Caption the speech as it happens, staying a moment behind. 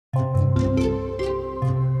Hi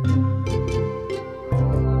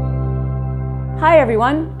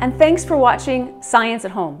everyone, and thanks for watching Science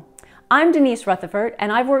at Home. I'm Denise Rutherford,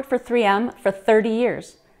 and I've worked for 3M for 30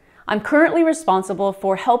 years. I'm currently responsible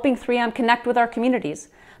for helping 3M connect with our communities,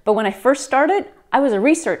 but when I first started, I was a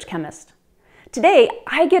research chemist. Today,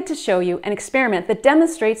 I get to show you an experiment that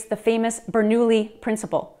demonstrates the famous Bernoulli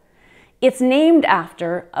Principle. It's named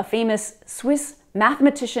after a famous Swiss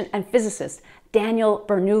mathematician and physicist, Daniel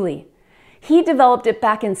Bernoulli. He developed it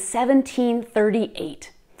back in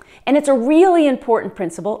 1738. And it's a really important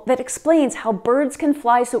principle that explains how birds can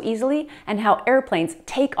fly so easily and how airplanes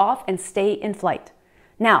take off and stay in flight.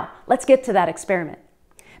 Now, let's get to that experiment.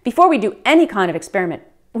 Before we do any kind of experiment,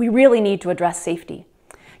 we really need to address safety.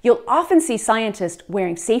 You'll often see scientists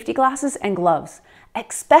wearing safety glasses and gloves,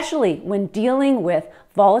 especially when dealing with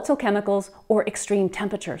volatile chemicals or extreme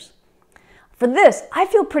temperatures. For this, I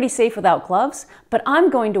feel pretty safe without gloves, but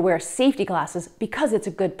I'm going to wear safety glasses because it's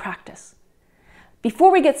a good practice.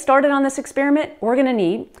 Before we get started on this experiment, we're going to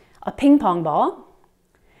need a ping pong ball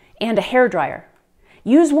and a hair dryer.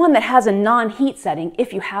 Use one that has a non-heat setting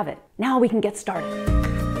if you have it. Now we can get started.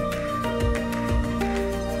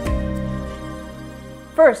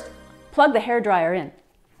 First, plug the hair dryer in.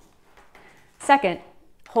 Second,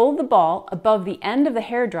 hold the ball above the end of the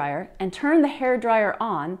hair dryer and turn the hair dryer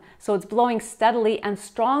on so it's blowing steadily and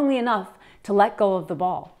strongly enough to let go of the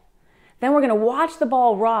ball. Then we're going to watch the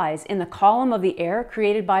ball rise in the column of the air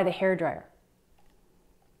created by the hair dryer.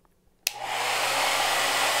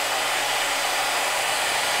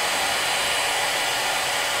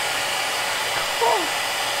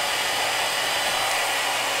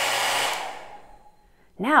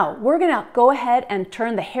 Now we're going to go ahead and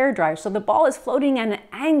turn the hair dryer so the ball is floating at an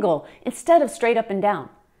angle instead of straight up and down.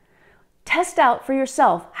 Test out for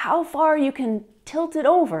yourself how far you can tilt it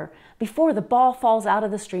over before the ball falls out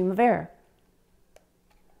of the stream of air.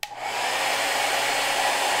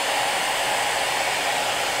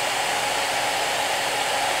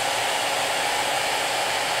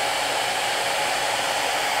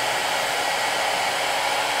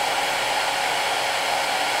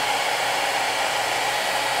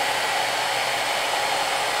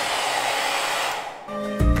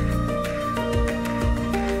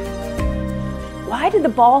 Why did the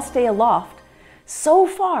ball stay aloft so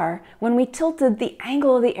far when we tilted the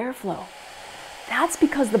angle of the airflow? That's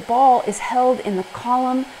because the ball is held in the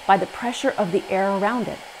column by the pressure of the air around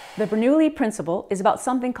it. The Bernoulli Principle is about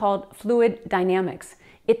something called fluid dynamics.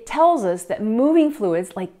 It tells us that moving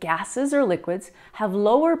fluids like gases or liquids have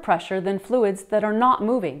lower pressure than fluids that are not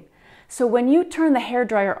moving. So when you turn the hair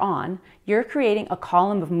dryer on, you're creating a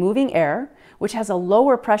column of moving air which has a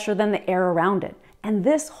lower pressure than the air around it. And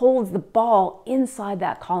this holds the ball inside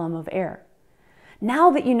that column of air.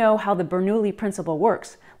 Now that you know how the Bernoulli Principle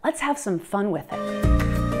works, let's have some fun with it.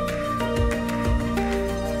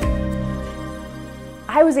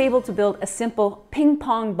 I was able to build a simple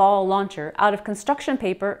ping-pong ball launcher out of construction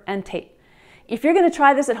paper and tape. If you're going to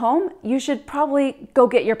try this at home, you should probably go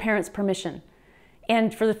get your parents' permission.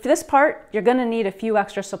 And for this part, you're going to need a few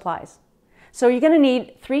extra supplies. So you're going to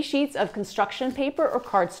need 3 sheets of construction paper or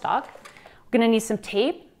cardstock. We're going to need some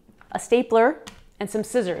tape, a stapler, and some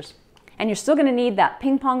scissors. And you're still going to need that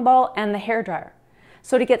ping pong ball and the hair dryer.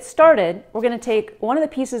 So to get started, we're going to take one of the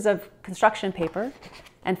pieces of construction paper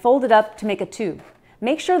and fold it up to make a tube.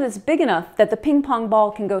 Make sure that it's big enough that the ping pong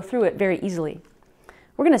ball can go through it very easily.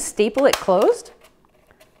 We're going to staple it closed,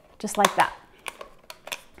 just like that.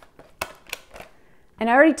 And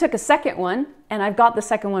I already took a second one, and I've got the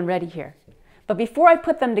second one ready here. But before I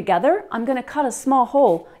put them together, I'm going to cut a small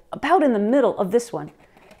hole about in the middle of this one.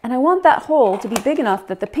 And I want that hole to be big enough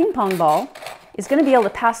that the ping pong ball is going to be able to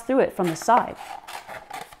pass through it from the side.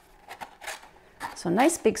 So a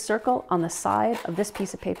nice big circle on the side of this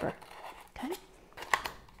piece of paper. Okay?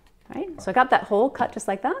 All right, so I got that hole cut just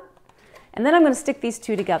like that. And then I'm going to stick these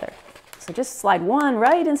two together. So just slide one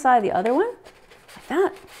right inside the other one, like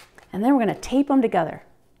that. And then we're going to tape them together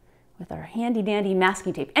with our handy dandy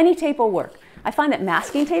masking tape. Any tape will work. I find that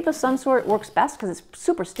masking tape of some sort works best because it's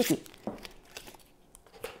super sticky.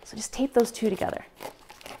 So just tape those two together.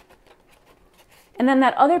 And then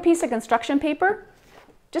that other piece of construction paper,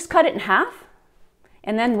 just cut it in half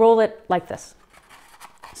and then roll it like this.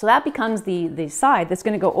 So that becomes the side that's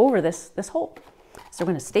going to go over this hole. So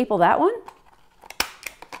we're going to staple that one.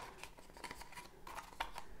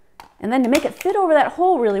 And then to make it fit over that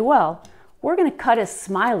hole really well, we're going to cut a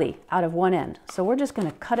smiley out of one end. So we're just going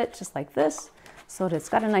to cut it just like this so that it's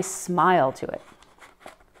got a nice smile to it.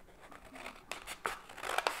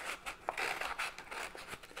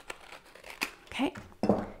 Okay.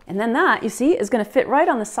 And then that, you see, is going to fit right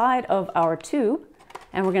on the side of our tube,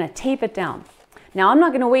 and we're going to tape it down. Now, I'm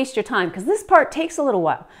not going to waste your time because this part takes a little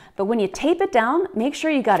while, but when you tape it down, make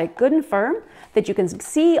sure you got it good and firm, that you can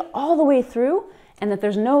see all the way through, and that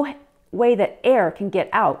there's no way that air can get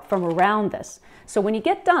out from around this. So when you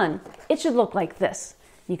get done, it should look like this.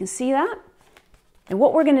 You can see that? And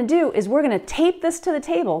what we're going to do is we're going to tape this to the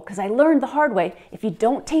table, because I learned the hard way, if you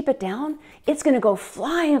don't tape it down, it's going to go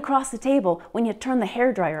flying across the table when you turn the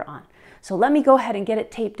hairdryer on. So let me go ahead and get it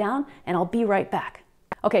taped down, and I'll be right back.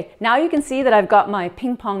 Okay, now you can see that I've got my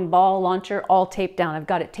ping pong ball launcher all taped down. I've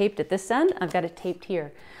got it taped at this end, I've got it taped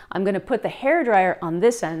here. I'm going to put the hairdryer on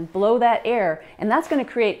this end, blow that air, and that's going to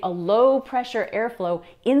create a low pressure airflow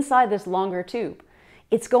inside this longer tube.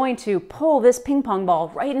 It's going to pull this ping pong ball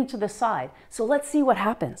right into the side. So let's see what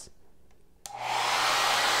happens.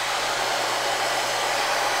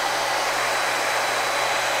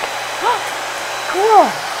 Cool.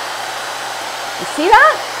 You see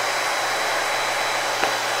that?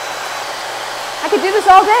 I could do this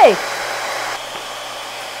all day.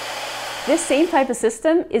 This same type of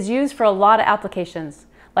system is used for a lot of applications,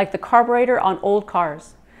 like the carburetor on old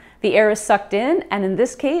cars. The air is sucked in, and in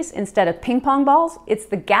this case, instead of ping pong balls, it's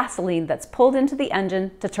the gasoline that's pulled into the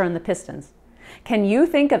engine to turn the pistons. Can you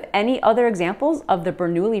think of any other examples of the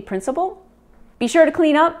Bernoulli Principle? Be sure to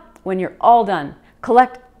clean up when you're all done.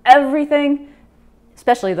 Collect everything,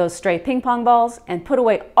 especially those stray ping pong balls, and put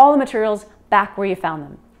away all the materials back where you found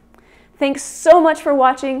them. Thanks so much for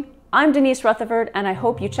watching. I'm Denise Rutherford, and I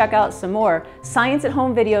hope you check out some more Science at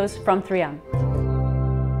Home videos from 3M.